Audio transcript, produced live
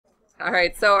All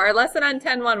right, so our lesson on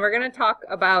 10.1, we're going to talk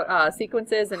about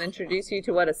sequences and introduce you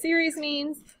to what a series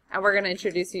means, and we're going to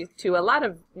introduce you to a lot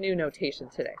of new notation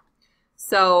today.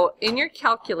 So in your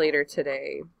calculator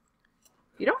today,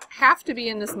 you don't have to be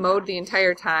in this mode the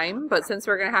entire time, but since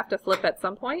we're going to have to flip at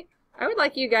some point, I would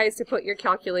like you guys to put your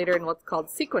calculator in what's called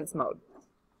sequence mode.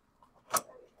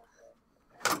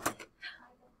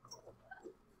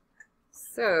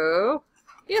 So,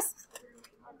 yes.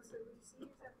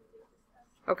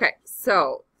 Okay,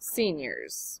 so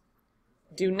seniors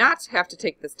do not have to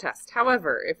take this test.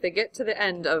 However, if they get to the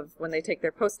end of when they take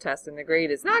their post-test and the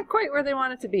grade is not quite where they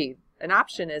want it to be, an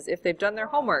option is if they've done their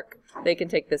homework, they can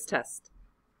take this test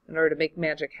in order to make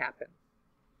magic happen.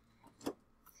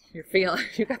 You're feeling,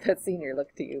 you got that senior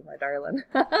look to you, my darling.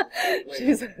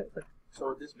 Wait, so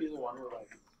would this be the one where, like,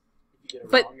 if you get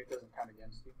it wrong, it doesn't count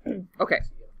against you? Okay.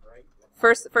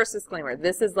 First disclaimer,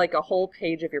 this is like a whole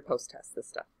page of your post-test, this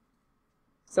stuff.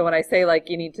 So when I say, like,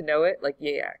 you need to know it, like,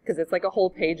 yeah, because it's like a whole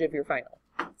page of your final.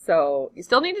 So you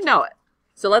still need to know it.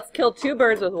 So let's kill two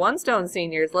birds with one stone,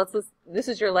 seniors. This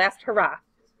is your last hurrah.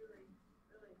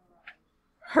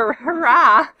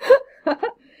 Hurrah!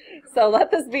 So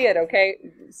let this be it, okay?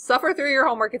 Suffer through your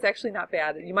homework. It's actually not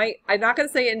bad. You might, I'm not going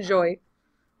to say enjoy,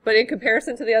 but in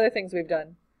comparison to the other things we've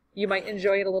done, you might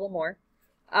enjoy it a little more.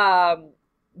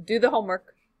 Do the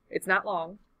homework. It's not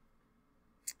long.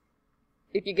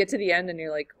 If you get to the end and you're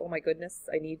like, oh my goodness,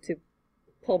 I need to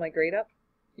pull my grade up,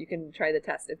 you can try the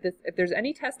test. If there's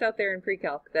any test out there in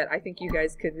PreCalc that I think you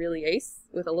guys could really ace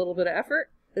with a little bit of effort,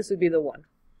 this would be the one.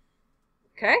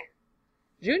 Okay?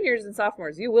 Juniors and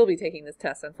sophomores, you will be taking this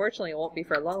test. Unfortunately, it won't be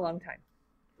for a long, long time.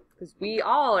 Because we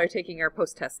all are taking our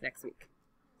post-test next week.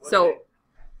 So,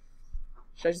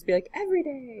 should I just be like, every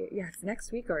day? Yeah, it's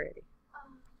next week already.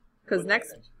 Because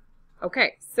next...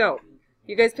 Okay, so,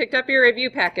 you guys picked up your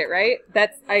review packet, right?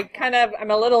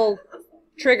 I'm a little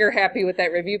trigger happy with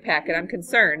that review packet. I'm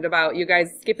concerned about you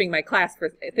guys skipping my class for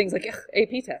things like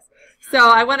AP tests. So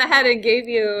I went ahead and gave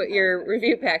you your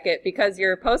review packet because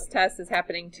your post-test is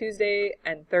happening Tuesday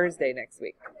and Thursday next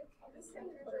week.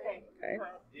 Okay.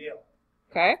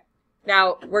 Okay.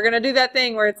 Now, we're going to do that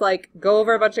thing where it's like, go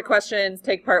over a bunch of questions,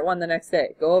 take part 1 the next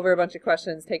day. Go over a bunch of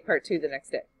questions, take part 2 the next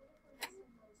day.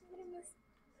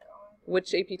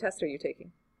 Which AP test are you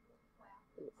taking?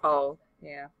 Oh,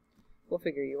 yeah. We'll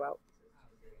figure you out.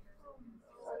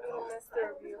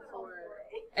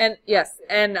 And yes,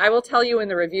 and I will tell you in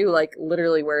the review, like,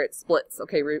 literally where it splits.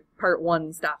 Okay, part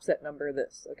 1 stops at number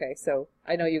this. Okay, so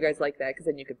I know you guys like that because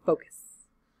then you can focus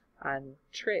on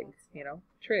trig, you know,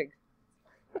 trig.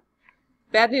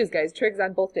 Bad news, guys. Trig's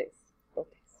on both days.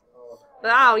 Both days.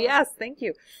 Oh, yes, thank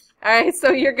you. All right, so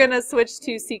you're going to switch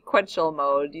to sequential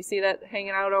mode. Do you see that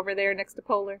hanging out over there next to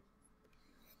polar?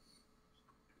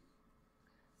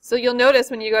 So you'll notice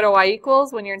when you go to y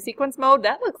equals, when you're in sequence mode,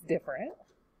 that looks different.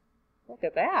 Look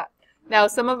at that. Now,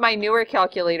 some of my newer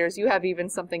calculators, you have even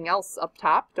something else up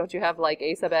top. Don't you have like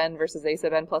a sub n versus a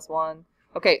sub n plus 1?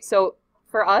 Okay, so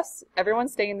for us,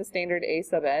 everyone's staying the standard a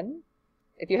sub n.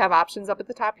 If you have options up at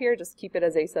the top here, just keep it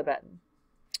as a sub n.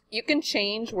 You can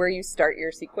change where you start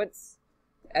your sequence.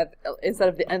 Instead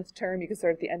of the nth term, you can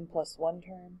start at the n plus 1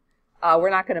 term. We're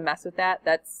not going to mess with that.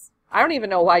 I don't even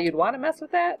know why you'd want to mess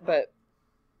with that, but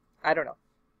I don't know.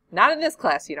 Not in this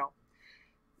class, you don't.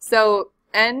 So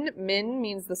n min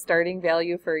means the starting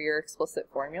value for your explicit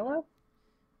formula,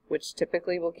 which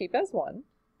typically we'll keep as 1.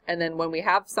 And then when we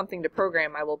have something to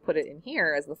program, I will put it in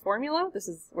here as the formula. This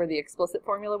is where the explicit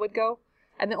formula would go.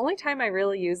 And the only time I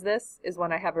really use this is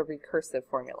when I have a recursive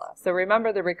formula. So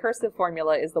remember, the recursive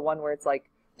formula is the one where it's like,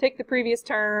 take the previous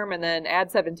term and then add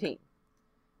 17.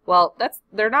 Well,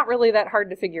 they're not really that hard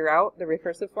to figure out, the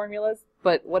recursive formulas.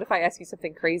 But what if I ask you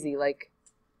something crazy, like,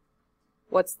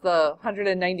 what's the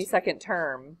 192nd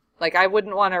term? Like, I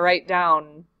wouldn't want to write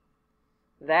down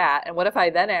that. And what if I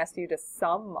then asked you to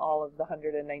sum all of the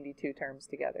 192 terms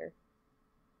together?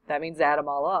 That means add them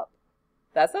all up.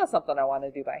 That's not something I want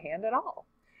to do by hand at all.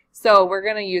 So we're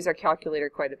going to use our calculator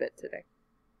quite a bit today.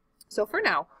 So for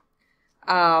now,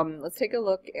 let's take a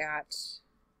look at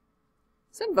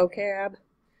some vocab.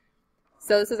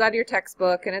 So this is out of your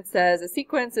textbook, and it says a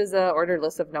sequence is an ordered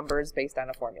list of numbers based on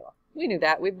a formula. We knew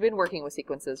that. We've been working with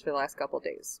sequences for the last couple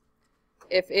days.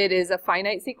 If it is a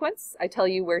finite sequence, I tell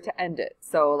you where to end it.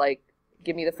 So like,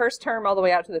 give me the first term all the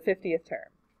way out to the 50th term.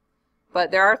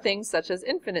 But there are things such as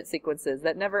infinite sequences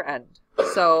that never end.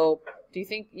 So do you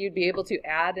think you'd be able to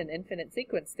add an infinite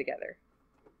sequence together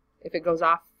if it goes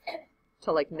off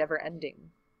to like never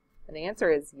ending? And the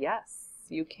answer is yes.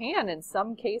 You can in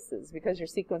some cases because your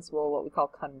sequence will what we call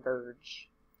converge.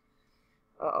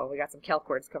 Uh-oh, we got some calc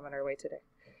words coming our way today.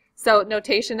 So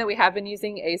notation that we have been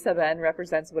using, a sub n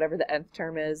represents whatever the nth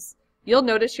term is. You'll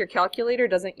notice your calculator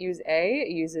doesn't use a, it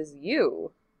uses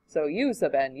u. So u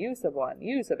sub n, u sub 1,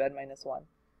 u sub n minus 1.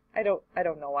 I don't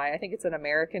know why. I think it's an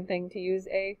American thing to use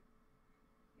a.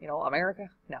 You know, America?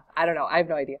 No, I don't know. I have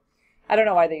no idea. I don't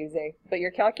know why they use a, but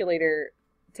your calculator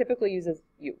typically uses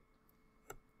u.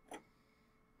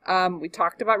 We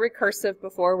talked about recursive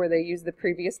before, where they use the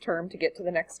previous term to get to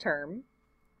the next term.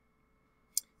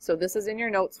 So this is in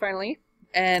your notes finally,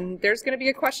 and there's going to be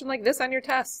a question like this on your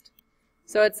test.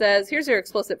 So it says, here's your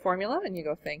explicit formula, and you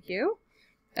go, thank you.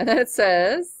 And then it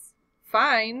says,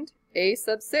 find a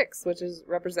sub 6, which is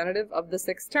representative of the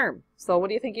sixth term. So what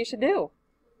do you think you should do?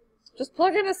 Just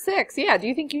plug in a 6. Yeah, do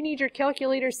you think you need your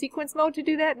calculator sequence mode to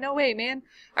do that? No way, man.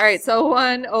 All right, so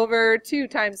 1 over 2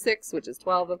 times 6, which is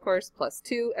 12, of course, plus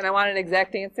 2. And I want an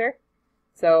exact answer.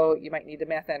 So you might need to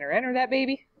math enter that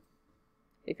baby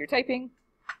if you're typing.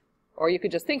 Or you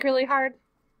could just think really hard.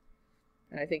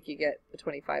 And I think you get the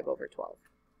 25 over 12.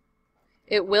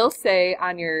 It will say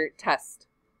on your test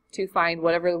to find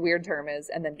whatever the weird term is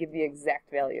and then give the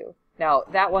exact value. Now,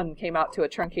 that one came out to a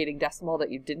truncating decimal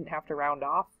that you didn't have to round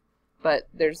off. But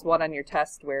there's one on your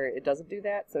test where it doesn't do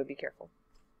that, so be careful.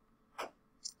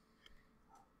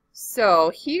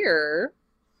 So here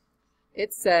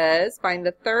it says find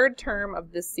the third term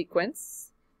of this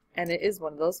sequence, and it is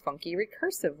one of those funky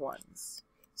recursive ones.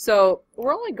 So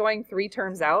we're only going 3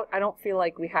 terms out. I don't feel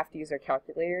like we have to use our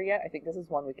calculator yet. I think this is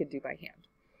one we could do by hand.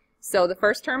 So the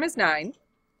first term is 9.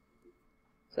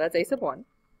 So that's a sub 1.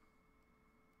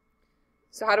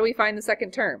 So how do we find the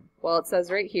second term? Well, it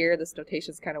says right here, this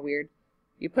notation is kind of weird.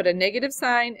 You put a negative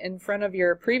sign in front of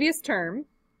your previous term,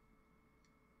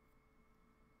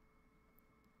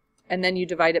 and then you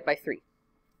divide it by 3.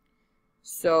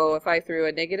 So if I threw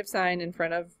a negative sign in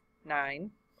front of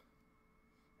 9,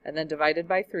 and then divided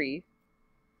by 3,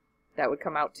 that would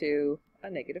come out to a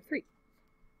negative 3.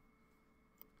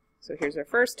 So here's our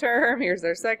first term, here's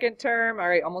our second term. All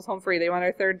right, almost home free. They want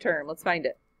our third term. Let's find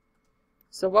it.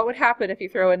 So what would happen if you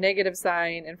throw a negative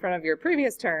sign in front of your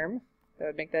previous term? That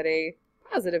would make that a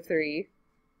positive 3,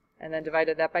 and then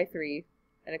divided that by 3,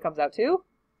 and it comes out to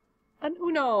an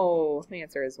uno. The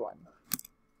answer is 1.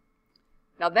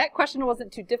 Now that question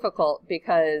wasn't too difficult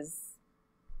because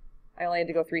I only had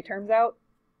to go 3 terms out,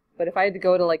 but if I had to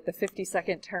go to like the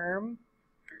 52nd term,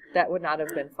 that would not have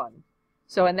been fun.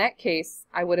 So in that case,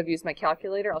 I would have used my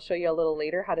calculator. I'll show you a little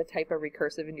later how to type a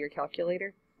recursive into your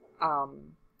calculator.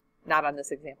 Not on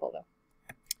this example, though.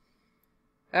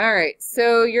 All right,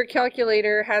 so your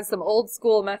calculator has some old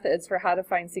school methods for how to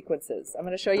find sequences. I'm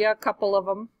going to show you a couple of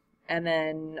them, and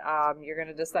then you're going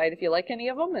to decide if you like any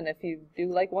of them, and if you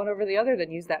do like one over the other,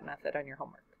 then use that method on your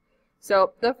homework.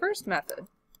 So the first method,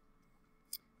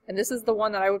 and this is the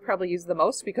one that I would probably use the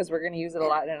most because we're going to use it a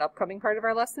lot in an upcoming part of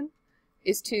our lesson,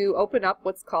 is to open up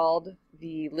what's called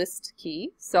the list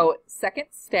key. So second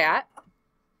stat,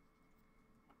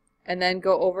 and then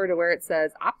go over to where it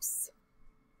says ops,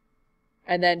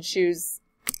 and then choose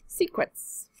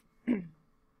sequence.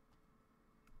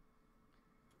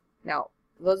 Now,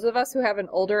 those of us who have an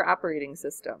older operating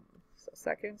system, so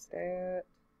second stat,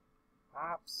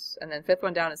 ops, and then fifth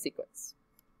one down is sequence.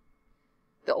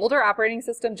 The older operating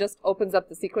system just opens up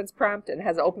the sequence prompt and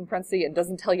has an open parenthesis and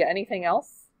doesn't tell you anything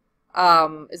else.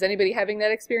 Is anybody having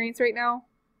that experience right now?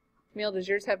 Camille, does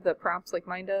yours have the prompts like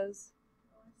mine does?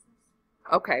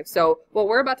 Okay, so what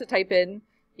we're about to type in,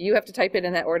 you have to type it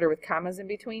in that order with commas in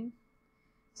between.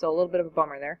 So a little bit of a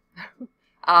bummer there.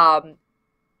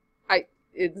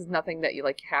 It's nothing that you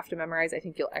have to memorize. I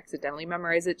think you'll accidentally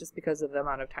memorize it just because of the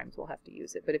amount of times we'll have to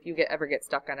use it. But if you ever get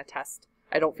stuck on a test,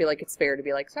 I don't feel like it's fair to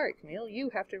be like, sorry, Camille, you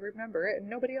have to remember it and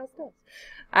nobody else does.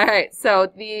 All right,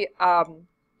 so the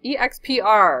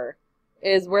EXPR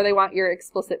is where they want your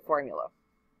explicit formula.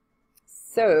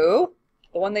 So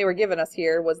the one they were giving us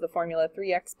here was the formula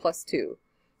 3x plus 2.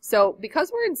 So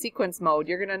because we're in sequence mode,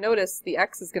 you're going to notice the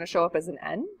x is going to show up as an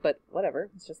n, but whatever.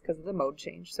 It's just because of the mode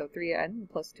change. So 3n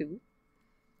plus 2.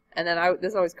 And then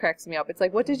this always cracks me up. It's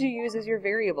like, what did you use as your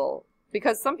variable?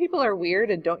 Because some people are weird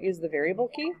and don't use the variable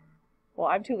key. Well,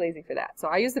 I'm too lazy for that. So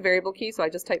I use the variable key, so I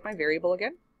just type my variable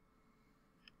again.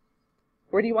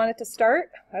 Where do you want it to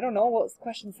start? I don't know. What does the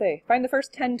question say? Find the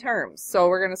first 10 terms. So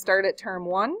we're going to start at term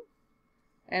 1,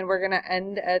 and we're going to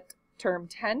end at term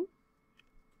 10.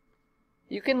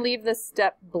 You can leave this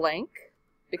step blank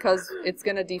because it's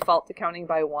going to default to counting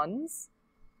by ones.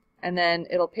 And then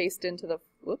it'll paste into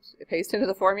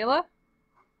the formula.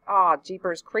 Aw,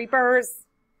 jeepers creepers.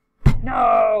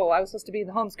 No, I was supposed to be in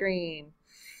the home screen.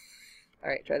 All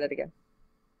right, try that again.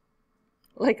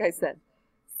 Like I said,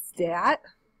 stat.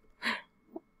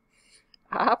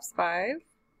 Ops 5.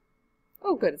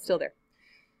 Oh, good, it's still there.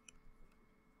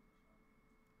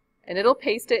 And it'll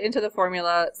paste it into the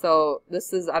formula. So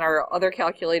this is on our other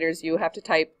calculators. You have to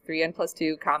type 3n plus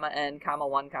 2, comma n, comma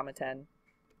 1, comma 10.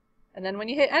 And then when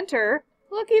you hit enter,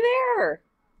 looky there.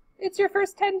 It's your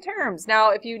first 10 terms. Now,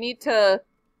 if you need to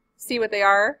see what they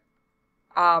are,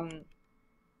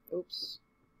 oops.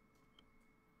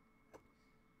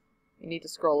 You need to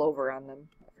scroll over on them.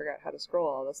 I forgot how to scroll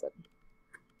all of a sudden.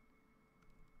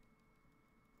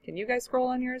 Can you guys scroll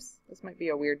on yours? This might be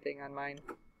a weird thing on mine.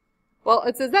 Well,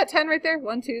 it says that 10 right there.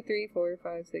 1, 2, 3, 4,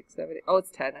 5, 6, 7, 8. Oh,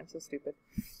 it's 10. I'm so stupid.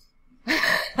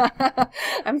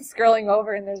 I'm scrolling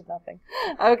over and there's nothing.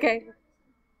 Okay.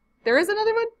 There is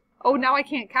another one? Oh, now I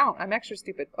can't count. I'm extra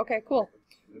stupid. Okay, cool.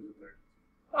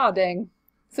 Oh, dang.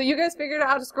 So you guys figured out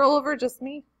how to scroll over? Just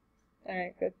me? All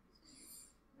right, good.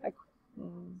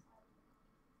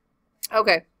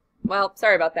 Okay. Well,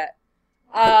 sorry about that.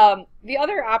 The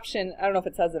other option, I don't know if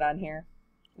it says it on here.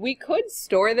 We could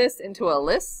store this into a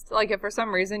list. Like if for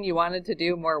some reason you wanted to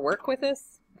do more work with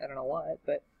this, I don't know what,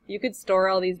 but you could store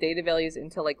all these data values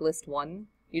into like list 1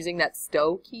 using that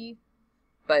stow key.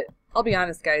 But I'll be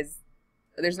honest, guys,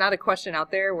 there's not a question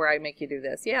out there where I make you do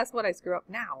this. Yeah, that's what I screw up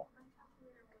now.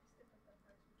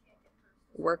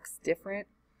 Works different.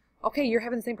 Okay, you're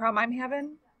having the same problem I'm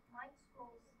having?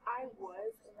 I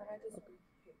was, and then I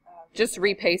just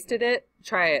repasted it.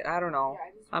 Try it. I don't know.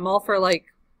 I'm all for like,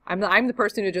 I'm the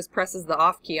person who just presses the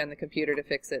off key on the computer to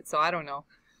fix it, so I don't know.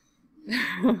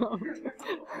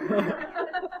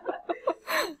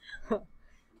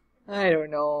 I don't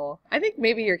know. I think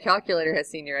maybe your calculator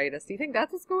has senioritis. Do you think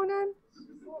that's what's going on?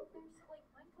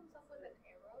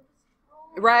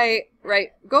 Right,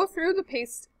 right. Go through the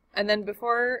paste, and then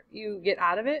before you get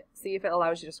out of it, see if it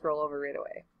allows you to scroll over right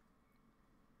away.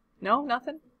 No?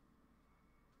 Nothing?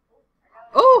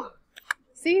 Oh!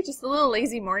 See, just a little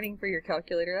lazy morning for your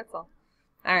calculator, that's all.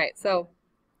 Alright, so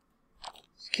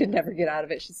she could never get out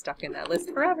of it. She's stuck in that list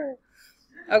forever.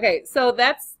 Okay, so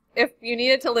that's if you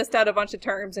needed to list out a bunch of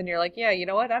terms and you're like, yeah, you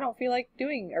know what, I don't feel like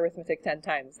doing arithmetic 10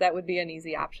 times. That would be an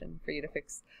easy option for you to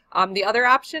fix. The other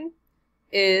option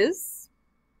is,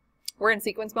 we're in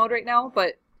sequence mode right now,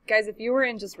 but guys, if you were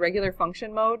in just regular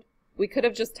function mode, we could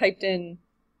have just typed in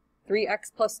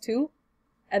 3x plus 2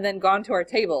 and then gone to our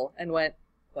table and went,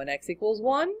 when x equals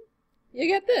 1, you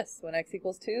get this. When x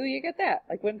equals 2, you get that.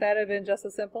 Like, wouldn't that have been just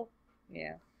as simple?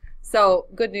 Yeah. So,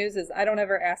 good news is I don't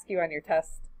ever ask you on your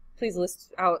test, please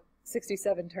list out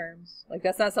 67 terms. Like,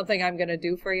 that's not something I'm going to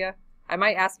do for you. I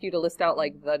might ask you to list out,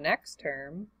 like, the next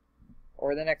term,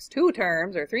 or the next 2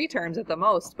 terms, or 3 terms at the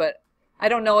most, but I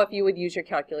don't know if you would use your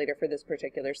calculator for this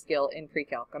particular skill in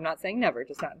PreCalc. I'm not saying never,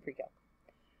 just not in PreCalc.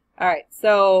 All right,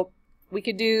 so we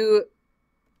could do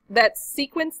that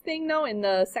sequence thing, though, in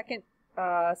the second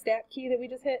stat key that we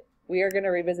just hit. We are going to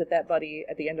revisit that, buddy,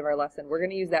 at the end of our lesson. We're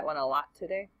going to use that one a lot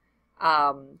today,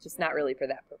 just not really for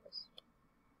that purpose.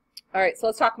 All right, so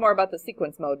let's talk more about the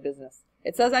sequence mode business.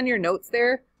 It says on your notes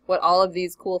there what all of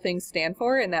these cool things stand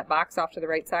for in that box off to the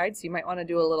right side, so you might want to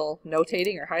do a little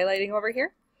notating or highlighting over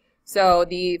here. So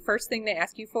the first thing they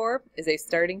ask you for is a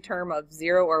starting term of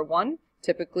 0 or 1,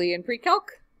 typically in PreCalc.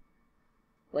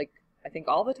 Like, I think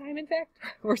all the time, in fact.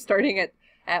 We're starting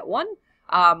at 1.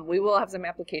 We will have some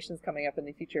applications coming up in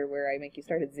the future where I make you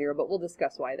start at 0, but we'll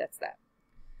discuss why that's that.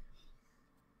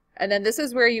 And then this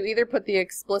is where you either put the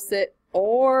explicit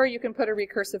or you can put a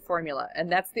recursive formula. And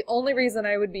that's the only reason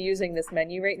I would be using this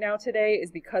menu right now today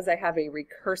is because I have a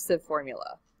recursive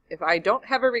formula. If I don't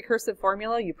have a recursive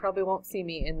formula, you probably won't see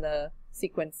me in the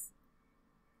sequence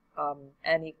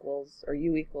n equals or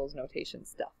u equals notation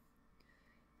stuff.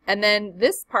 And then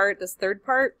this part, this third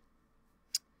part,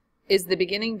 is the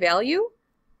beginning value.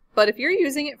 But if you're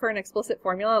using it for an explicit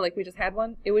formula, like we just had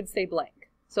one, it would say blank.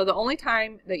 So the only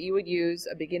time that you would use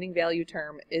a beginning value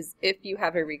term is if you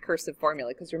have a recursive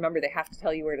formula. Because remember, they have to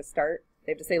tell you where to start.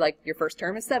 They have to say, like, your first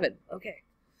term is 7. Okay.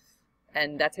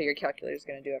 And that's how your calculator is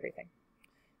going to do everything.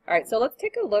 All right, so let's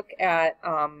take a look at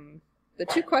the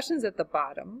 2 questions at the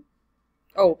bottom.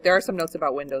 Oh, there are some notes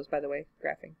about windows, by the way,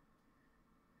 graphing.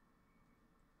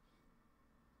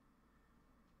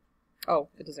 Oh,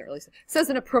 it doesn't really say. It says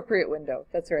an appropriate window.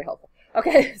 That's very helpful.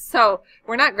 Okay, so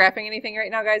we're not graphing anything right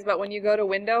now, guys, but when you go to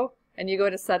window and you go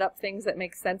to set up things that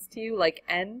make sense to you, like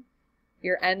n,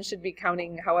 your n should be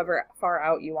counting however far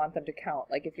out you want them to count.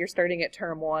 Like if you're starting at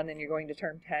term 1 and you're going to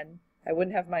term 10, I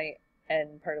wouldn't have my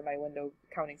n part of my window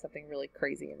counting something really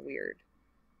crazy and weird.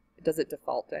 Does it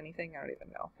default to anything? I don't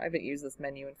even know. I haven't used this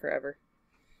menu in forever.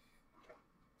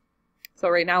 So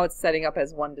right now it's setting up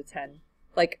as 1 to 10.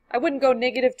 Like, I wouldn't go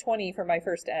 -20 for my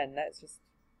first n. That just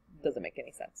doesn't make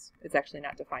any sense. It's actually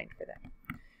not defined for that.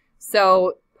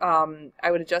 So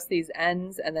I would adjust these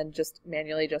ends and then just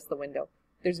manually adjust the window.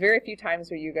 There's very few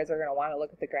times where you guys are going to want to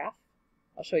look at the graph.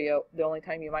 I'll show you the only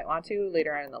time you might want to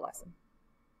later on in the lesson.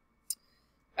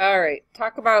 All right,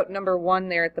 talk about number 1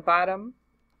 there at the bottom.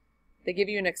 They give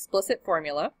you an explicit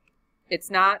formula.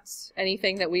 It's not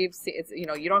anything that we've seen. It's, you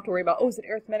know, you don't have to worry about, oh, is it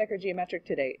arithmetic or geometric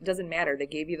today? It doesn't matter. They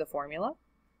gave you the formula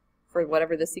for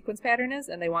whatever the sequence pattern is,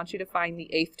 and they want you to find the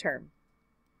 8th term.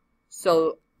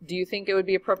 So do you think it would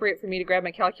be appropriate for me to grab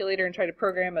my calculator and try to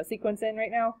program a sequence in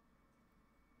right now?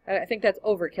 I think that's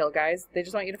overkill, guys. They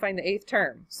just want you to find the 8th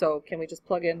term. So can we just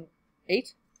plug in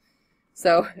 8?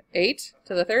 So 8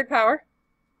 to the 3rd power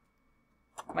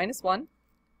minus 1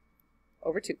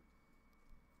 over 2.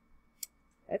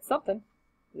 That's something.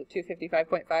 Is it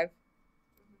 255.5?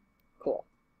 Cool.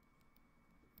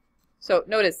 So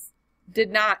notice,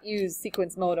 did not use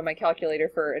sequence mode on my calculator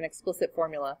for an explicit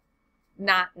formula.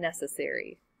 Not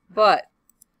necessary. But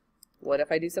what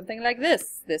if I do something like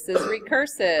this? This is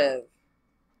recursive.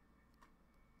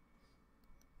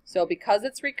 So because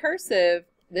it's recursive,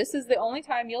 this is the only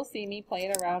time you'll see me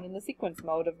playing around in the sequence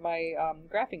mode of my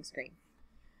graphing screen.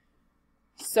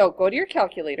 So go to your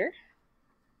calculator.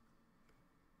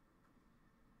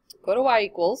 Go to y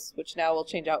equals, which now will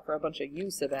change out for a bunch of u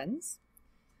sub n's.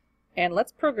 And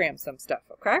let's program some stuff,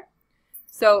 okay?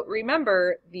 So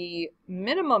remember, the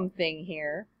minimum thing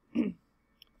here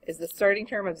is the starting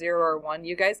term of 0 or 1.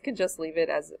 You guys can just leave it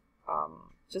as,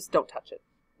 just don't touch it.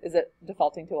 Is it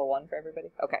defaulting to a 1 for everybody?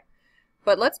 Okay.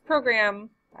 But let's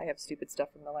program, I have stupid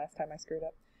stuff from the last time I screwed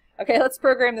up. Okay, let's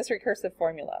program this recursive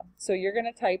formula. So you're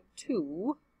going to type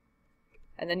 2,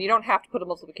 and then you don't have to put a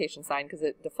multiplication sign because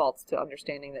it defaults to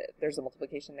understanding that there's a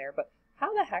multiplication there. But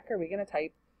how the heck are we going to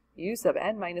type u sub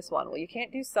n minus 1? Well, you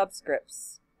can't do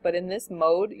subscripts. But in this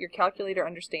mode, your calculator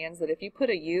understands that if you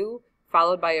put a u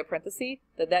followed by a parenthesis,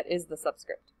 that is the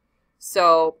subscript.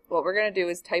 So what we're going to do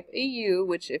is type a u,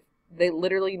 which if they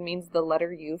literally means the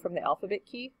letter u from the alphabet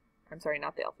key. I'm sorry,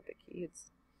 not the alphabet key.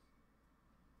 It's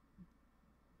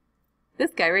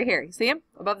this guy right here. You see him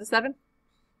above the 7?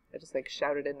 I just like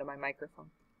shouted into my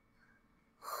microphone.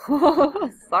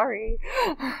 Sorry.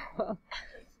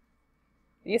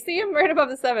 You see him right above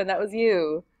the 7. That was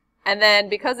u. And then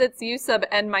because it's u sub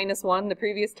n minus 1, the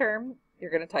previous term,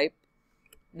 you're going to type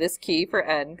this key for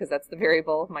n, because that's the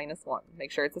variable, minus 1.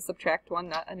 Make sure it's a subtract 1,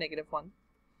 not a negative 1.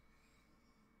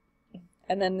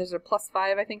 And then there's a plus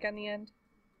 5, I think, on the end.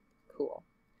 Cool.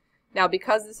 Now,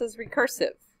 because this is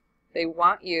recursive, they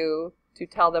want you to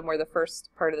tell them where the first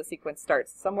part of the sequence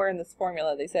starts. Somewhere in this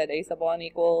formula, they said a sub 1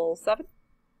 equals 7.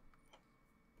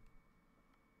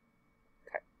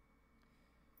 Okay.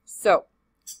 So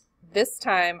this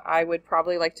time, I would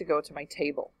probably like to go to my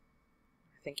table.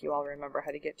 I think you all remember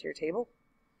how to get to your table.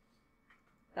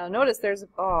 Now notice there's,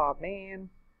 oh man,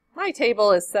 my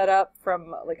table is set up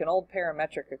from like an old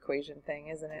parametric equation thing,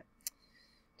 isn't it?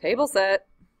 Table set.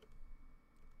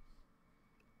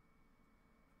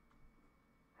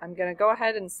 I'm going to go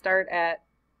ahead and start at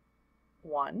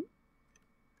 1.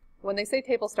 When they say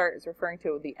table start, it's referring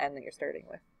to the n that you're starting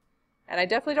with. And I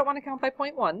definitely don't want to count by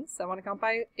 0.1s. I want to count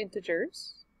by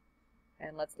integers.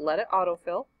 And let's let it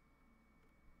autofill.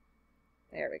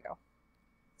 There we go.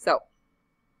 So,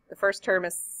 the first term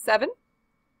is 7.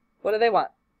 What do they want?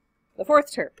 The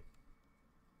 4th term.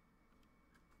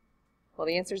 Well,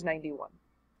 the answer is 91.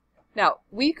 Now,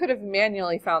 we could have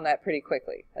manually found that pretty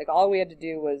quickly. Like, all we had to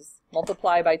do was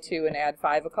multiply by 2 and add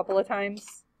 5 a couple of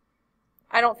times.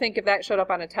 I don't think if that showed up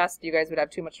on a test, you guys would have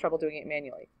too much trouble doing it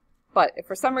manually. But if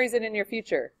for some reason in your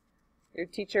future, your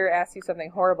teacher asks you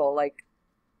something horrible, like,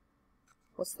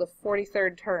 what's the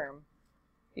 43rd term?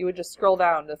 You would just scroll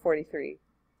down to 43.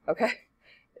 Okay?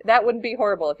 That wouldn't be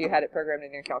horrible if you had it programmed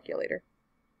in your calculator.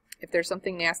 If there's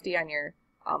something nasty on your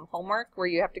homework where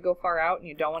you have to go far out and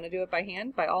you don't want to do it by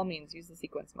hand, by all means, use the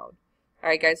sequence mode. All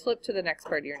right, guys, flip to the next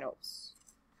part of your notes.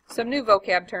 Some new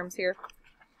vocab terms here.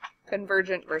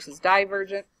 Convergent versus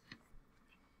divergent.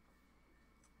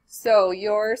 So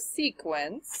your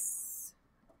sequence,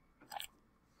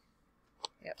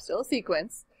 yep, still a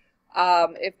sequence.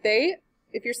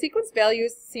 If your sequence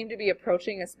values seem to be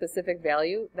approaching a specific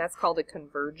value, that's called a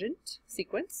convergent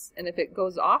sequence. And if it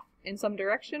goes off in some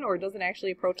direction or doesn't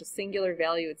actually approach a singular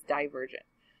value, it's divergent.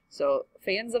 So,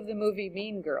 fans of the movie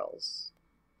Mean Girls.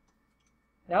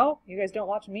 No? You guys don't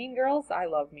watch Mean Girls? I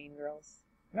love Mean Girls.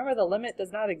 Remember the limit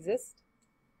does not exist?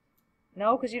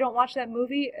 No, because you don't watch that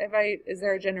movie? Is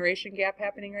there a generation gap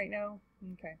happening right now?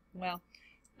 Okay, well,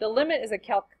 the limit is a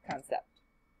calc concept.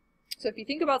 So if you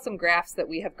think about some graphs that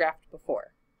we have graphed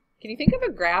before, can you think of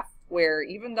a graph where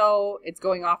even though it's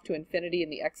going off to infinity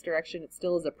in the x direction, it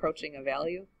still is approaching a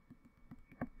value?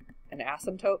 an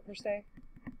asymptote per se.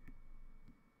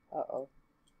 Uh-oh.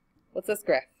 What's this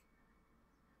graph?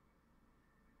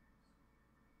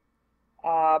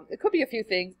 It could be a few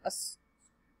things. It's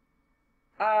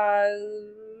a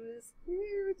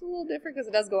little different because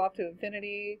it does go off to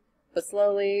infinity, but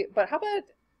slowly. But how about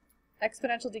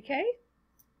exponential decay?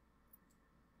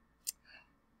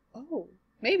 Oh,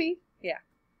 maybe. Yeah.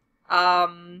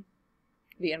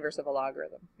 The inverse of a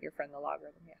logarithm. Your friend the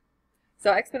logarithm, yeah.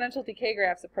 So exponential decay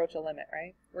graphs approach a limit,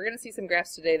 right? We're going to see some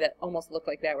graphs today that almost look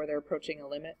like that, where they're approaching a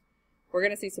limit. We're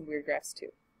going to see some weird graphs too.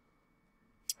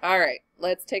 All right,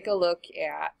 let's take a look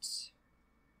at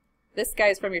this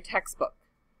guy's from your textbook.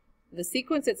 The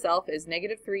sequence itself is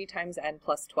 -3 times n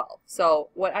plus 12.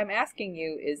 So what I'm asking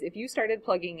you is if you started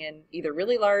plugging in either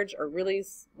really large or really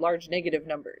large negative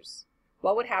numbers,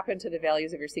 what would happen to the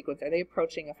values of your sequence? Are they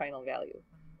approaching a final value?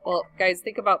 Well, guys,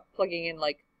 think about plugging in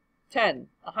like 10,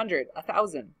 100,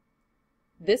 1,000.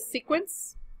 This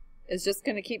sequence is just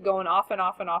going to keep going off and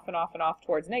off and off and off and off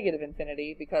towards negative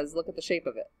infinity because look at the shape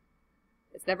of it.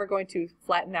 It's never going to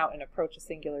flatten out and approach a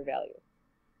singular value.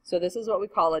 So this is what we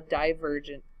call a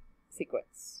divergent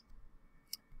sequence.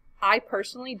 I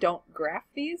personally don't graph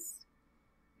these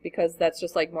because that's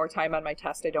just like more time on my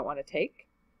test I don't want to take.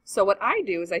 So what I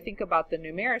do is I think about the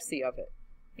numeracy of it.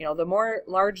 You know, the more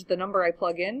large the number I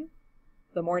plug in,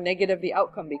 the more negative the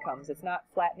outcome becomes. It's not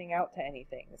flattening out to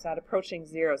anything. It's not approaching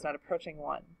 0. It's not approaching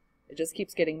 1. It just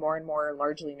keeps getting more and more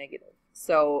largely negative.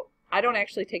 So I don't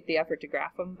actually take the effort to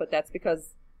graph them, but that's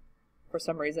because for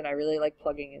some reason I really like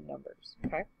plugging in numbers.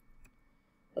 Okay?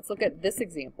 Let's look at this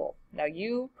example. Now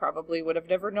you probably would have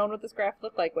never known what this graph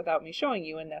looked like without me showing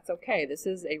you, and that's okay. This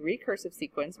is a recursive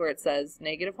sequence where it says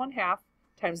 -1/2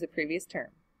 times the previous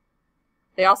term.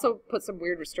 They also put some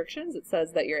weird restrictions. It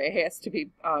says that your A has to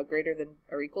be greater than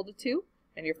or equal to 2,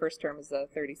 and your first term is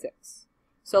 36.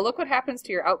 So look what happens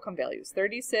to your outcome values.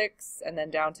 36, and then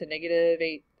down to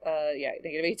 -8,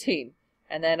 -18,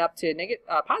 and then up to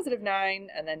 +9,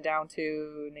 and then down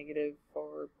to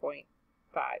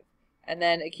 -4.5. And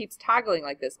then it keeps toggling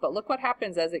like this. But look what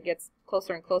happens as it gets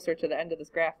closer and closer to the end of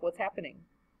this graph. What's happening?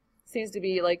 It seems to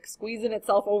be like squeezing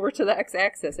itself over to the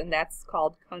x-axis, and that's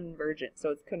called convergent.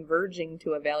 So it's converging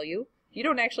to a value. You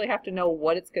don't actually have to know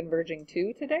what it's converging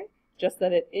to today, just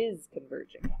that it is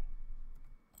converging.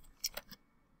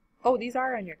 Oh, these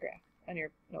are on your graph, on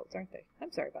your notes, aren't they?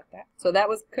 I'm sorry about that. So that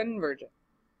was convergent.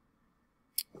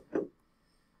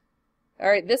 All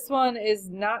right, this one is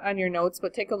not on your notes,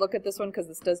 but take a look at this one because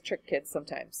this does trick kids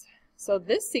sometimes. So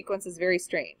this sequence is very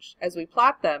strange. As we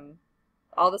plot them,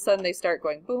 all of a sudden they start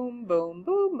going boom, boom,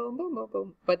 boom, boom, boom, boom,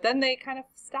 boom. But then they kind of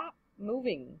stop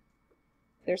moving.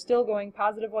 They're still going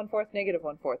 +1/4,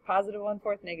 -1/4,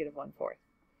 +1/4, -1/4.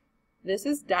 This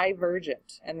is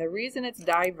divergent. And the reason it's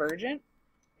divergent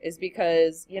is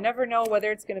because you never know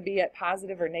whether it's going to be at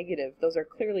positive or negative. Those are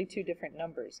clearly two different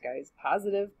numbers, guys.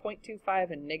 Positive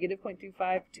 0.25 and negative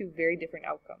 0.25, two very different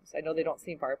outcomes. I know they don't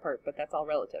seem far apart, but that's all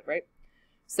relative, right?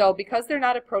 So because they're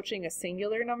not approaching a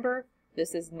singular number,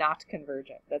 this is not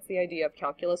convergent. That's the idea of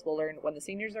calculus. We'll learn when the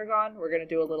seniors are gone. We're going to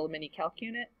do a little mini calc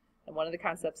unit. And one of the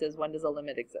concepts is, when does a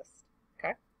limit exist?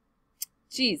 Okay?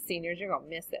 Geez, seniors, you're going to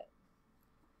miss it.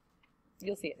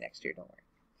 You'll see it next year, don't worry.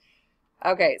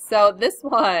 Okay, so this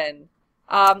one,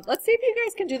 let's see if you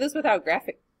guys can do this without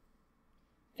graphing.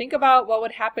 Think about what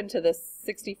would happen to this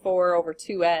 64 over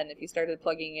 2n if you started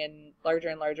plugging in larger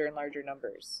and larger and larger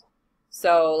numbers.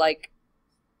 So, like,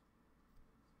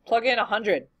 plug in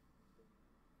 100.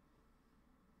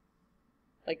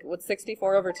 Like, what's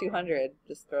 64 over 200?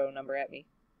 Just throw a number at me.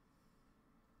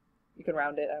 You can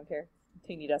round it, I don't care.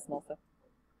 Teeny decimal, so.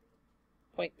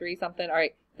 0.3 something. All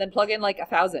right, then plug in like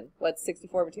 1,000. What's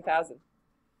 64 over 2,000?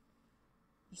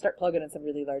 Start plugging in some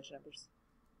really large numbers.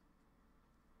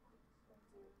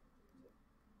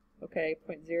 Okay,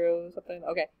 0.0 something.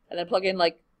 Okay, and then plug in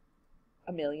like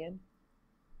 1,000,000,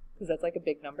 because that's like a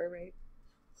big number, right?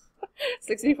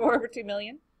 64 over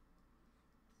 2,000,000.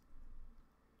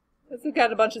 This has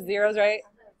got a bunch of zeros, right?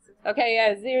 Okay,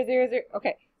 yeah, 0, 0, 0.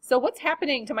 Okay, so what's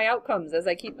happening to my outcomes as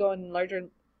I keep going larger?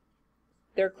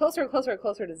 They're closer and closer and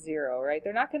closer to 0, right?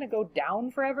 They're not going to go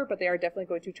down forever, but they are definitely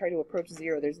going to try to approach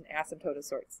 0. There's an asymptote of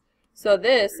sorts. So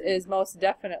this is most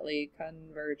definitely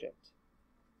convergent.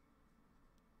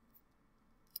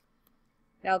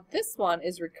 Now this one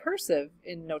is recursive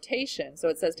in notation. So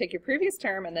it says take your previous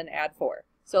term and then add 4.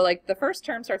 So like the first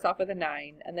term starts off with a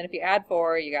 9, and then if you add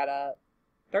 4, you got a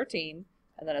 13,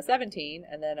 and then a 17,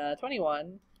 and then a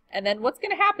 21. And then what's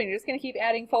going to happen? You're just going to keep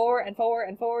adding 4 and 4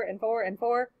 and 4 and 4 and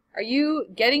 4. Are you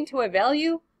getting to a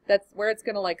value that's where it's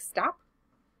going to like stop?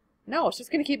 No, it's just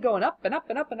going to keep going up and up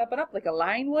and up and up and up like a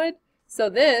line would. So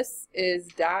this is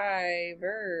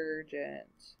divergent.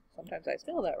 Sometimes I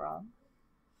spell that wrong.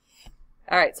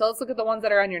 All right, so let's look at the ones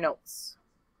that are on your notes.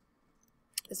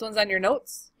 This one's on your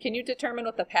notes. Can you determine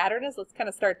what the pattern is? Let's kind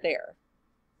of start there.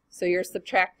 So you're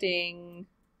subtracting,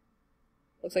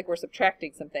 looks like we're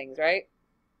subtracting some things, right?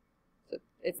 So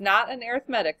it's not an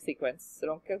arithmetic sequence, so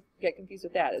don't get confused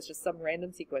with that. It's just some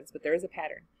random sequence, but there is a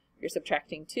pattern. You're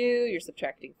subtracting 2, you're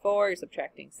subtracting 4, you're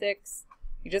subtracting 6.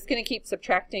 You're just going to keep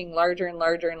subtracting larger and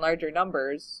larger and larger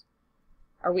numbers.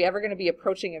 Are we ever going to be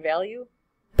approaching a value?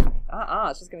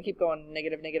 It's just going to keep going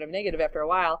negative, negative, negative after a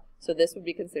while. So this would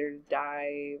be considered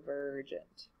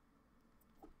divergent.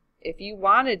 If you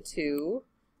wanted to,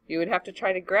 you would have to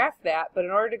try to graph that. But in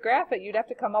order to graph it, you'd have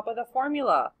to come up with a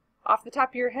formula off the top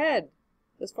of your head.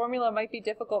 This formula might be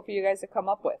difficult for you guys to come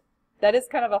up with. That is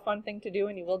kind of a fun thing to do,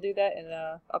 and you will do that in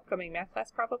an upcoming math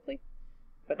class probably.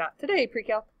 But not today,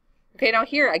 pre-calc. Okay, now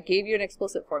here I gave you an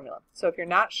explicit formula. So if you're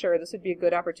not sure, this would be a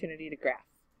good opportunity to graph.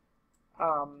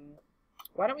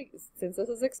 Why don't we, since this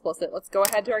is explicit, let's go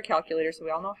ahead to our calculator so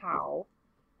we all know how.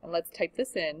 And let's type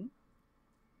this in.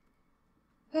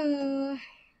 I'm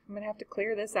going to have to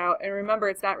clear this out. And remember,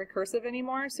 it's not recursive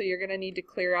anymore, so you're going to need to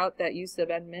clear out that u sub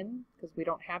n min, because we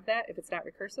don't have that if it's not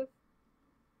recursive.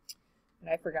 And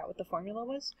I forgot what the formula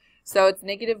was. So it's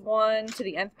 -1 to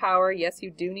the nth power. Yes, you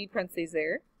do need parentheses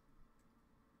there.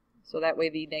 So that way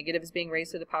the negative is being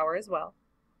raised to the power as well.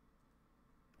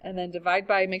 And then divide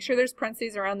by, make sure there's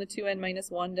parentheses around the 2n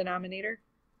minus 1 denominator.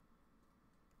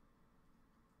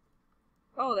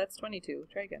 Oh, that's 22.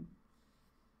 Try again.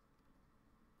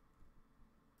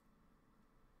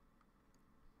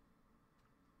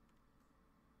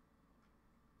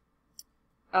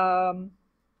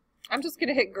 I'm just going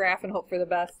to hit graph and hope for the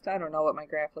best. I don't know what my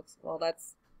graph looks. Well,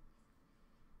 that's...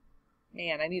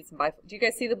 Man, I need some bifocals. Do you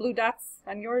guys see the blue dots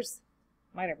on yours?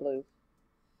 Mine are blue.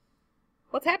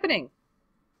 What's happening?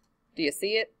 Do you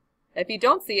see it? If you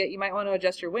don't see it, you might want to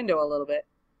adjust your window a little bit.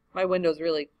 My window's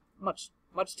really much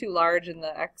too large in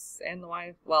the X and the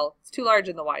Y. Well, it's too large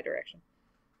in the Y direction.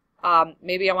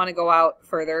 Maybe I want to go out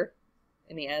further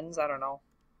in the ends. I don't know.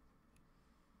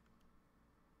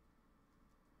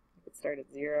 I could start at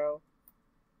 0.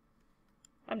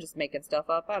 I'm just making stuff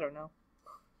up. I don't know.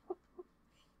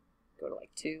 Go to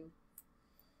like 2.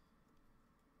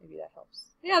 Maybe that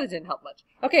helps. Yeah, that didn't help much.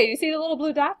 Okay, you see the little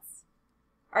blue dots?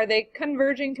 Are they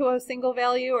converging to a single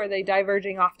value, or are they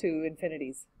diverging off to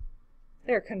infinities?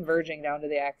 They're converging down to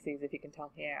the axes, if you can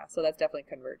tell. Yeah, so that's definitely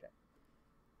convergent.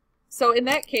 So in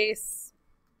that case,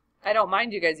 I don't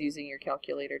mind you guys using your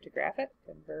calculator to graph it.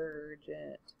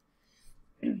 Convergent.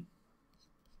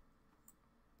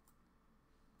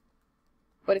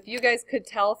 But if you guys could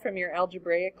tell from your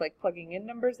algebraic, like plugging in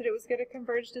numbers, that it was going to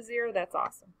converge to 0, that's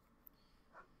awesome.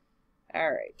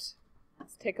 All right.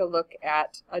 Let's take a look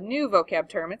at a new vocab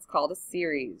term. It's called a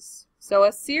series. So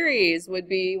a series would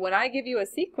be when I give you a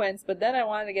sequence, but then I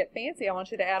wanted to get fancy. I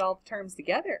want you to add all the terms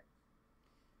together.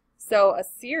 So a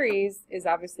series is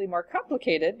obviously more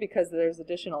complicated because there's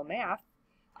additional math.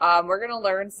 We're going to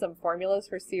learn some formulas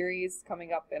for series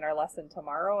coming up in our lesson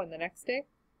tomorrow and the next day.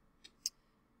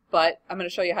 But I'm going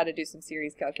to show you how to do some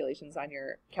series calculations on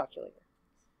your calculator.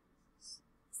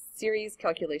 Series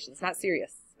calculations, not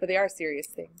serious, but they are serious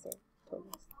things.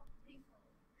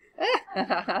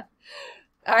 All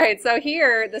right, so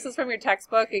here, this is from your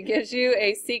textbook. It gives you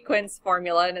a sequence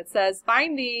formula, and it says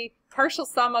find the partial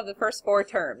sum of the first 4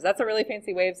 terms. That's a really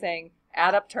fancy way of saying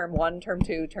add up term 1, term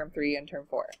 2, term 3, and term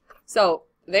 4. So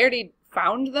they already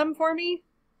found them for me,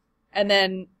 and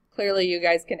then clearly you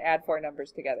guys can add 4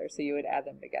 numbers together, so you would add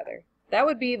them together. That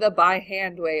would be the by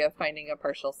hand way of finding a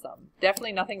partial sum.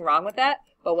 Definitely nothing wrong with that,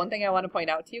 but one thing I want to point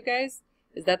out to you guys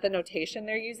is that the notation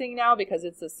they're using now, because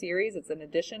it's a series, it's an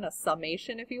addition, a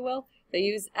summation, if you will, they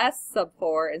use S sub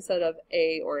 4 instead of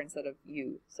A or instead of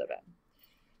U sub N.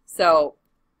 So,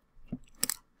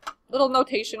 little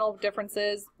notational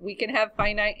differences. We can have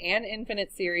finite and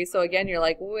infinite series. So again, you're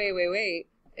like, wait.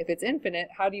 If it's infinite,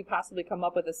 how do you possibly come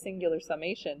up with a singular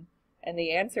summation? And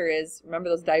the answer is, remember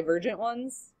those divergent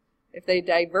ones? If they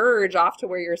diverge off to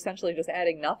where you're essentially just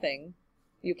adding nothing,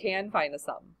 you can find a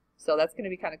sum. So that's going to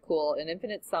be kind of cool. An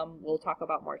infinite sum we'll talk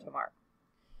about more tomorrow.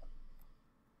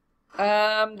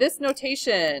 This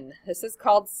notation, this is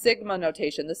called sigma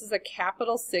notation. This is a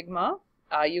capital sigma.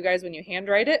 You guys, when you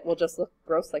handwrite it, will just look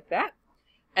gross like that.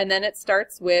 And then it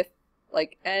starts with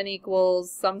like n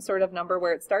equals some sort of number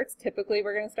where it starts. Typically,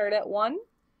 we're going to start at 1.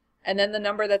 And then the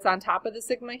number that's on top of the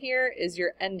sigma here is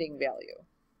your ending value.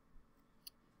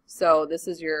 So this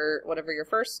is your, whatever your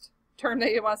first term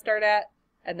that you want to start at,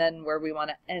 and then where we want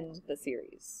to end the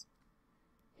series.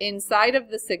 Inside of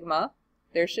the sigma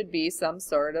there should be some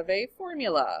sort of a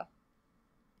formula.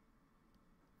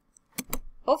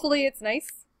 Hopefully it's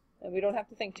nice and we don't have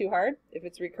to think too hard. If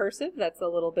it's recursive, that's a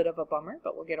little bit of a bummer,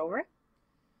 but we'll get over it.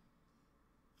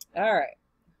 All right,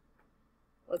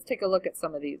 let's take a look at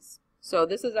some of these. So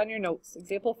this is on your notes.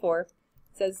 Example 4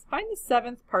 says find the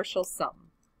 7th partial sum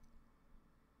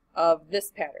of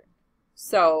this pattern.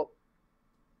 So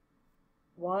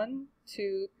 1,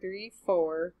 2, 3,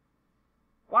 4,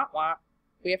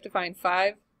 we have to find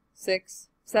 5, 6,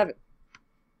 7.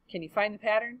 Can you find the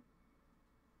pattern?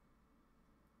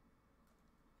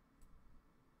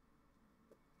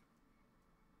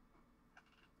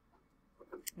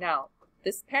 Now,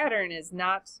 this pattern is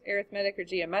not arithmetic or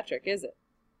geometric, is it?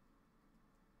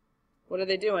 What are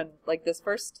they doing? Like this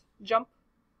first jump?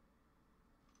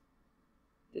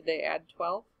 Did they add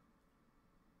 12?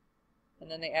 And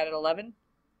then they added 11?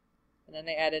 And then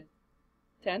they added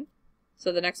 10?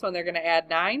 So the next one they're going to add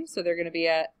 9, so they're going to be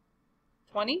at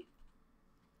 20.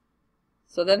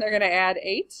 So then they're going to add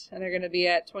 8, and they're going to be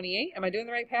at 28. Am I doing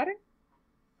the right pattern?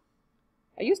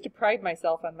 I used to pride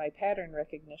myself on my pattern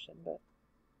recognition, but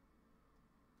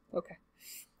okay.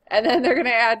 And then they're going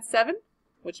to add 7,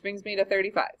 which brings me to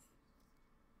 35.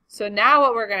 So now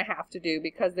what we're going to have to do,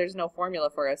 because there's no formula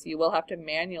for us, you will have to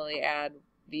manually add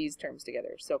these terms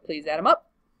together. So please add them up.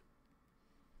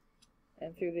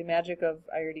 And through the magic of,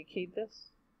 I already keyed this.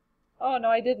 Oh, no,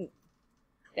 I didn't.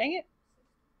 Dang it.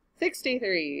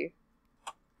 63.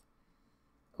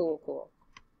 Cool, cool.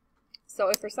 So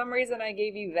if for some reason I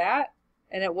gave you that,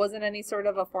 and it wasn't any sort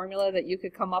of a formula that you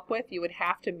could come up with, you would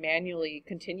have to manually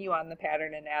continue on the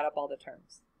pattern and add up all the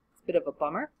terms. It's a bit of a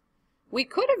bummer. We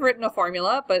could have written a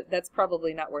formula, but that's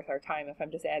probably not worth our time if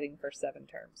I'm just adding for 7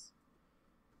 terms.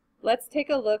 Let's take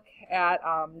a look at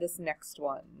this next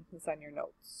one. It's on your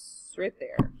notes. Right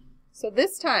there. So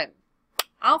this time,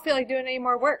 I don't feel like doing any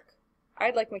more work.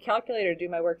 I'd like my calculator to do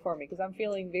my work for me because I'm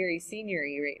feeling very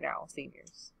senior-y right now,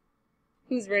 seniors.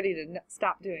 Who's ready to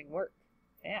stop doing work?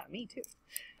 Yeah, me too.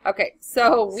 Okay,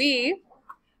 so we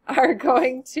are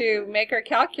going to make our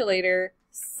calculator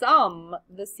sum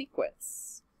the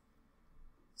sequence.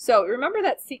 So remember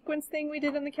that sequence thing we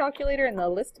did in the calculator in the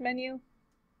list menu?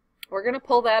 We're going to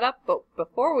pull that up, but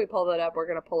before we pull that up, we're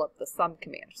going to pull up the sum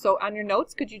command. So on your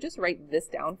notes, could you just write this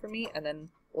down for me, and then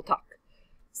we'll talk.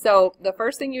 So the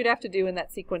first thing you'd have to do in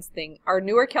that sequence thing, our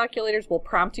newer calculators will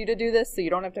prompt you to do this, so you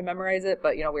don't have to memorize it,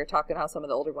 but you know, we were talking how some of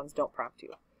the older ones don't prompt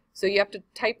you. So you have to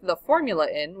type the formula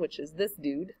in, which is this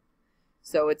dude.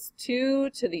 So it's 2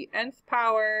 to the nth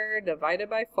power divided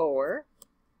by 4.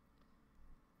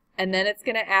 And then it's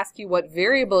going to ask you what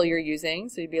variable you're using.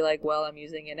 So you'd be like, well, I'm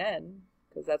using an n,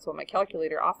 because that's what my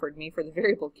calculator offered me for the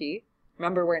variable key.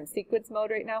 Remember, we're in sequence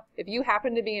mode right now. If you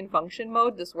happen to be in function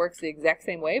mode, this works the exact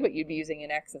same way, but you'd be using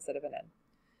an x instead of an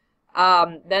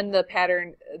n. Then the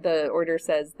pattern, the order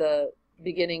says the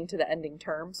beginning to the ending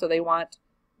term. So they want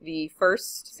the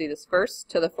first, see this first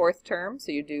to the 4th term.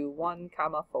 So you do 1,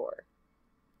 4.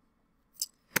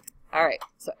 All right,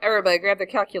 so everybody grab their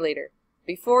calculator.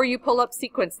 Before you pull up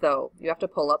sequence, though, you have to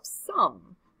pull up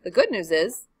sum. The good news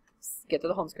is, get to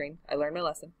the home screen. I learned my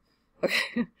lesson.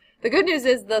 Okay. The good news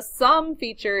is the sum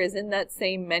feature is in that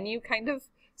same menu, kind of.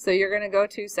 So you're going to go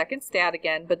to second stat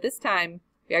again, but this time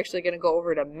you're actually going to go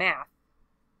over to math.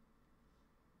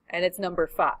 And it's number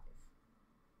 5.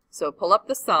 So pull up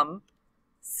the sum,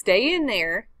 stay in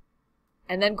there,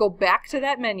 and then go back to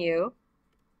that menu.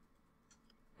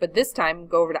 But this time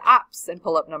go over to ops and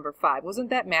pull up number 5.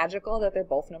 Wasn't that magical that they're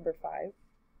both number 5?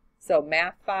 So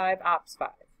math 5, ops 5.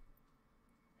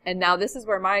 And now this is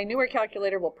where my newer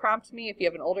calculator will prompt me. If you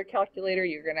have an older calculator,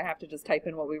 you're going to have to just type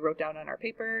in what we wrote down on our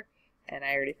paper. And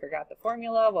I already forgot the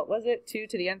formula. What was it? 2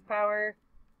 to the nth power.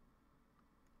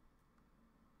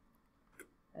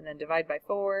 And then divide by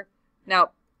 4.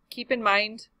 Now, keep in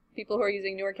mind, people who are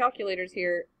using newer calculators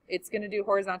here, it's going to do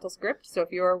horizontal script. So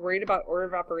if you're worried about order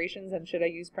of operations and should I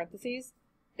use parentheses,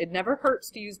 it never hurts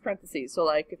to use parentheses. So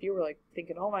like if you were like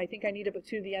thinking, oh, I think I need to put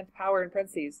 2 to the nth power in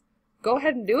parentheses, go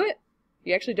ahead and do it.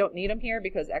 You actually don't need them here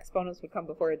because exponents would come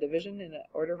before a division in the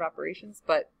order of operations.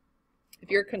 But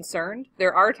if you're concerned,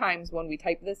 there are times when we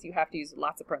type this, you have to use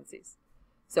lots of parentheses.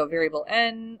 So variable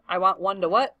n, I want 1 to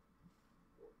what?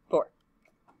 4.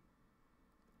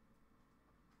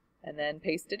 And then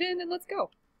paste it in and let's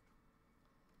go.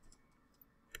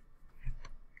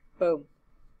 Boom.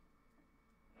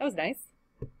 That was nice.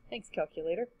 Thanks,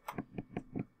 calculator.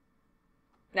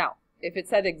 Now, if it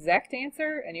said exact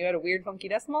answer and you had a weird funky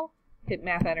decimal, hit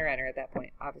math enter enter at that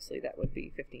point. Obviously, that would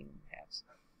be 15 halves.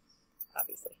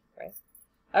 Obviously, right?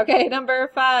 Okay,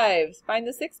 number 5. Find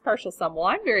the sixth partial sum. Well,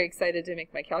 I'm very excited to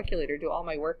make my calculator do all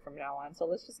my work from now on, so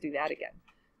let's just do that again.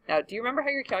 Now, do you remember how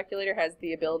your calculator has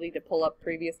the ability to pull up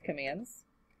previous commands?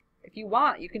 If you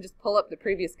want, you can just pull up the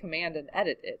previous command and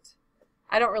edit it.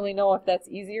 I don't really know if that's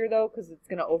easier, though, because it's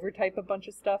going to overtype a bunch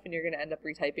of stuff, and you're going to end up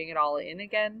retyping it all in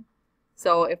again.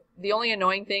 So if the only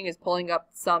annoying thing is pulling up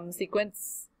some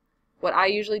sequence, what I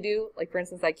usually do, like for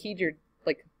instance, I keyed your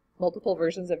multiple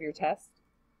versions of your test.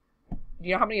 Do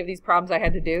you know how many of these problems I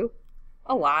had to do?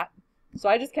 A lot. So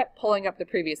I just kept pulling up the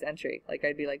previous entry. Like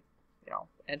I'd be like, you know,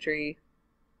 entry,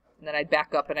 and then I'd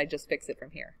back up and I'd just fix it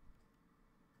from here.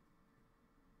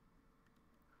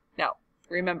 Now,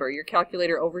 remember, your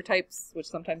calculator overtypes, which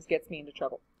sometimes gets me into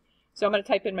trouble. So I'm going to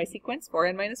type in my sequence,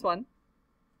 4n minus 1.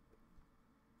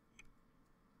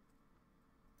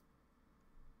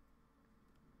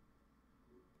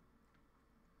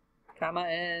 Comma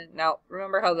n. Now,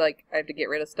 remember how I have to get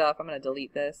rid of stuff? I'm going to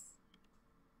delete this.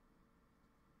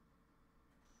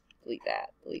 Delete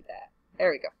that. Delete that.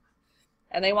 There we go.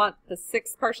 And they want the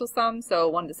sixth partial sum, so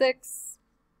 1 to 6.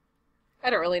 I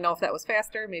don't really know if that was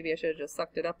faster. Maybe I should have just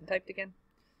sucked it up and typed again.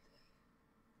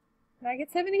 And I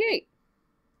get 78.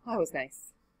 That was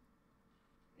nice.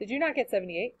 Did you not get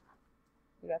 78?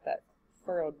 You got that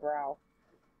furrowed brow.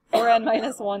 4n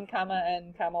minus 1, comma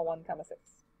n, comma 1, comma 6.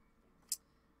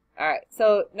 Alright,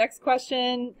 so next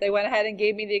question, they went ahead and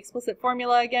gave me the explicit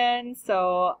formula again,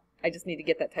 so I just need to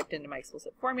get that typed into my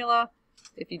explicit formula.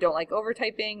 If you don't like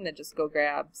overtyping, then just go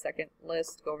grab second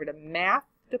list, go over to math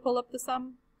to pull up the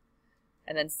sum,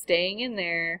 and then staying in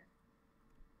there,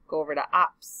 go over to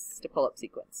ops to pull up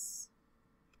sequence.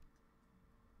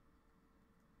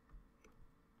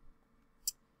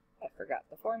 I forgot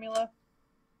the formula.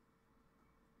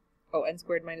 Oh, n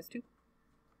squared minus 2.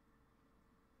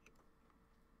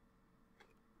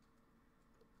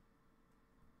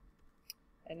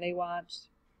 And they want,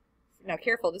 now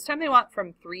careful, this time they want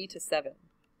from 3 to 7.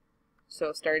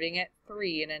 So starting at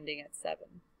 3 and ending at 7.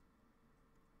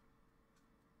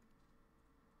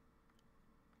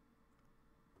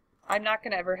 I'm not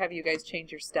going to ever have you guys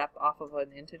change your step off of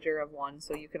an integer of 1,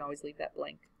 so you can always leave that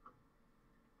blank.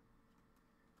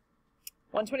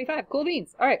 125, cool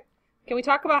beans. All right, can we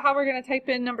talk about how we're going to type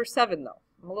in number 7, though?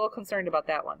 I'm a little concerned about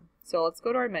that one. So let's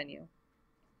go to our menu.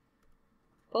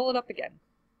 Pull it up again.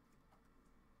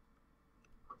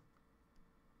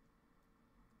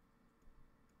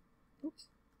 Oops.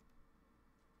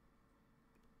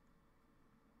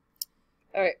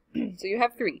 All right, so you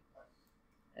have 3.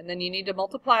 And then you need to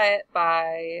multiply it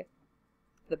by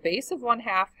the base of 1/2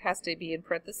 has to be in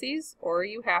parentheses, or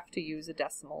you have to use a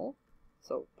decimal,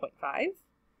 so 0.5.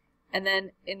 And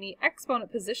then in the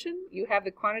exponent position, you have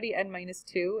the quantity n minus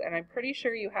 2, and I'm pretty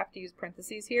sure you have to use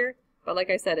parentheses here. But like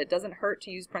I said, it doesn't hurt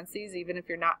to use parentheses even if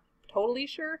you're not totally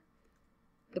sure.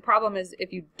 The problem is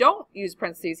if you don't use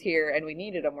parentheses here and we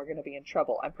needed them, we're going to be in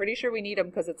trouble. I'm pretty sure we need them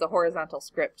because it's a horizontal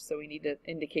script, so we need to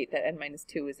indicate that n minus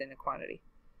 2 is in a quantity.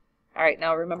 All right,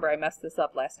 now remember I messed this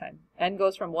up last time. N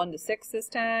goes from 1 to 6 this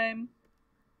time.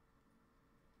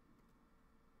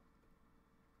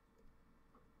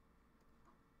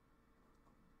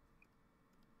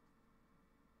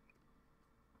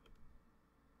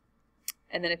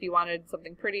 And then if you wanted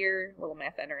something prettier, little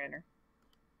math enter.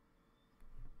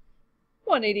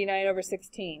 189 over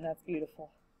 16, that's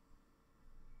beautiful.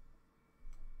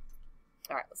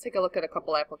 All right, let's take a look at a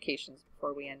couple applications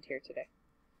before we end here today.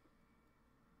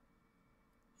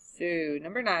 So,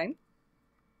 number 9,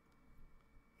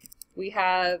 we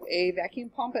have a vacuum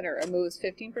pump and it removes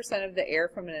 15% of the air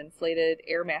from an inflated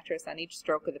air mattress on each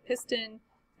stroke of the piston.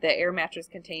 The air mattress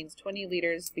contains 20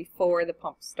 liters before the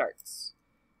pump starts.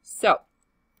 So,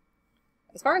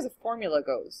 as far as the formula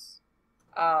goes,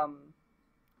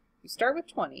 you start with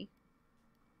 20,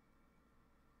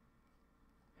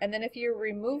 and then if you're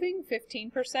removing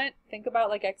 15%, think about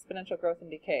like exponential growth and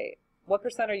decay. What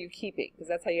percent are you keeping? Because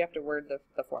that's how you have to word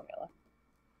the formula.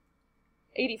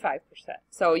 85%.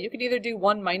 So you can either do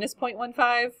 1 minus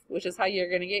 0.15, which is how you're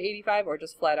going to get 85, or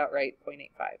just flat out write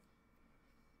 0.85.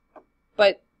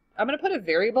 But I'm going to put a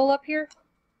variable up here,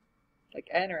 like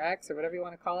n or x or whatever you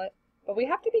want to call it. But we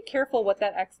have to be careful what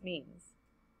that x means.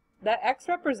 That x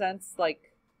represents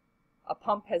like a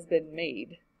pump has been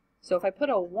made. So if I put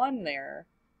a 1 there,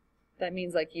 that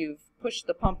means like you've pushed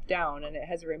the pump down and it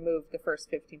has removed the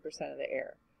first 15% of the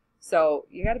air. So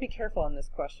you got to be careful on this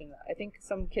question. I think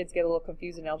some kids get a little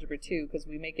confused in Algebra 2 because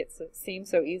we make it seem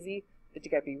so easy, but you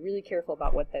got to be really careful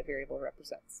about what that variable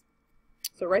represents.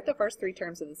 So write the first 3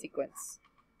 terms of the sequence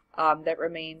that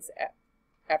remains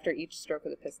after each stroke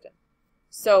of the piston.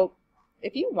 So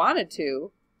if you wanted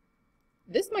to,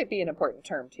 this might be an important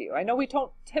term to you. I know we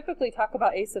don't typically talk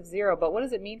about a sub 0, but what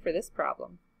does it mean for this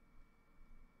problem?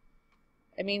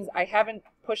 It means I haven't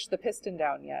pushed the piston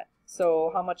down yet.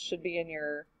 So how much should be in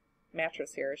your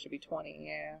mattress here? It should be 20.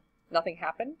 Yeah. Nothing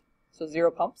happened. So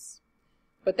 0 pumps.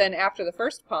 But then after the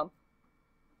first pump,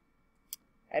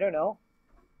 I don't know,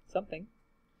 something.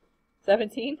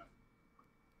 17.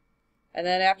 And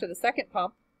then after the second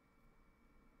pump,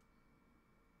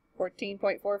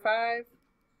 14.45.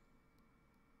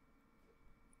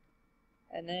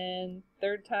 And then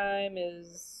third time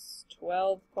is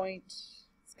 12 point,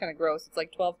 it's kind of gross, it's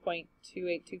like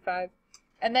 12.2825.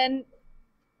 And then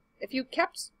if you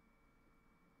kept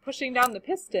pushing down the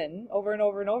piston over and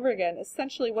over and over again,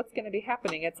 essentially what's going to be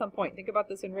happening at some point? Think about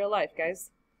this in real life, guys.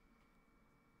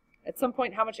 At some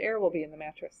point, how much air will be in the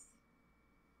mattress?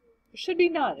 There should be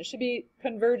none. It should be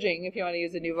converging, if you want to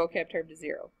use a new vocab term, to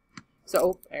 0.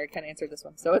 So, I kind of answered this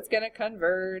one. So it's going to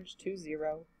converge to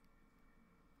 0.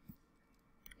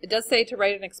 It does say to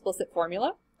write an explicit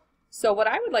formula. So what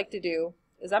I would like to do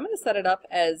is I'm going to set it up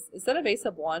as, instead of a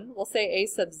sub 1, we'll say a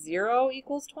sub 0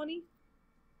 equals 20.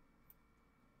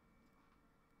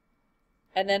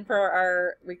 And then for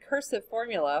our recursive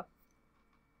formula,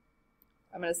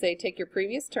 I'm going to say take your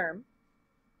previous term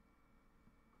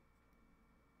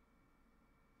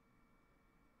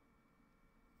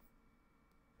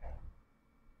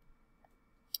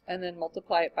and then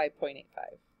multiply it by 0.85.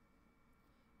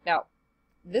 Now,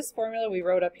 this formula we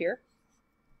wrote up here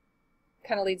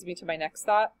kind of leads me to my next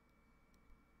thought.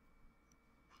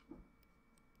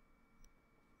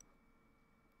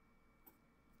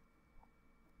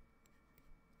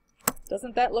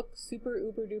 Doesn't that look super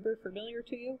uber duper familiar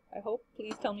to you? I hope.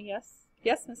 Please tell me yes.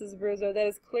 Yes, Mrs. Abruzzo, that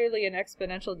is clearly an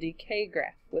exponential decay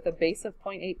graph with a base of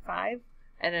 0.85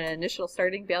 and an initial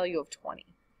starting value of 20.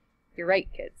 You're right,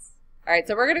 kids. All right,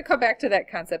 so we're going to come back to that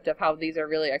concept of how these are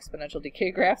really exponential decay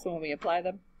graphs when we apply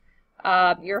them.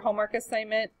 Your homework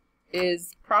assignment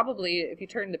is probably, if you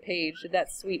turn the page, did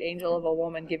that sweet angel of a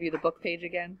woman give you the book page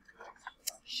again?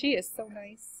 She is so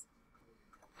nice.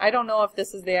 I don't know if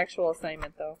this is the actual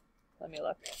assignment, though. Let me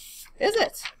look. Is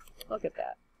it? Look at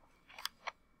that.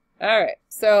 All right,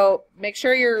 so make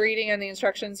sure you're reading on the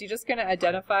instructions. You're just going to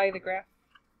identify the graph.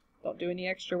 Don't do any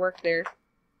extra work there.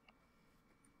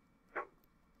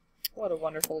 What a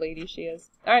wonderful lady she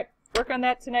is. All right, work on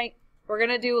that tonight. We're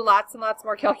going to do lots and lots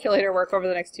more calculator work over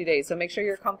the next 2 days, so make sure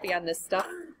you're comfy on this stuff.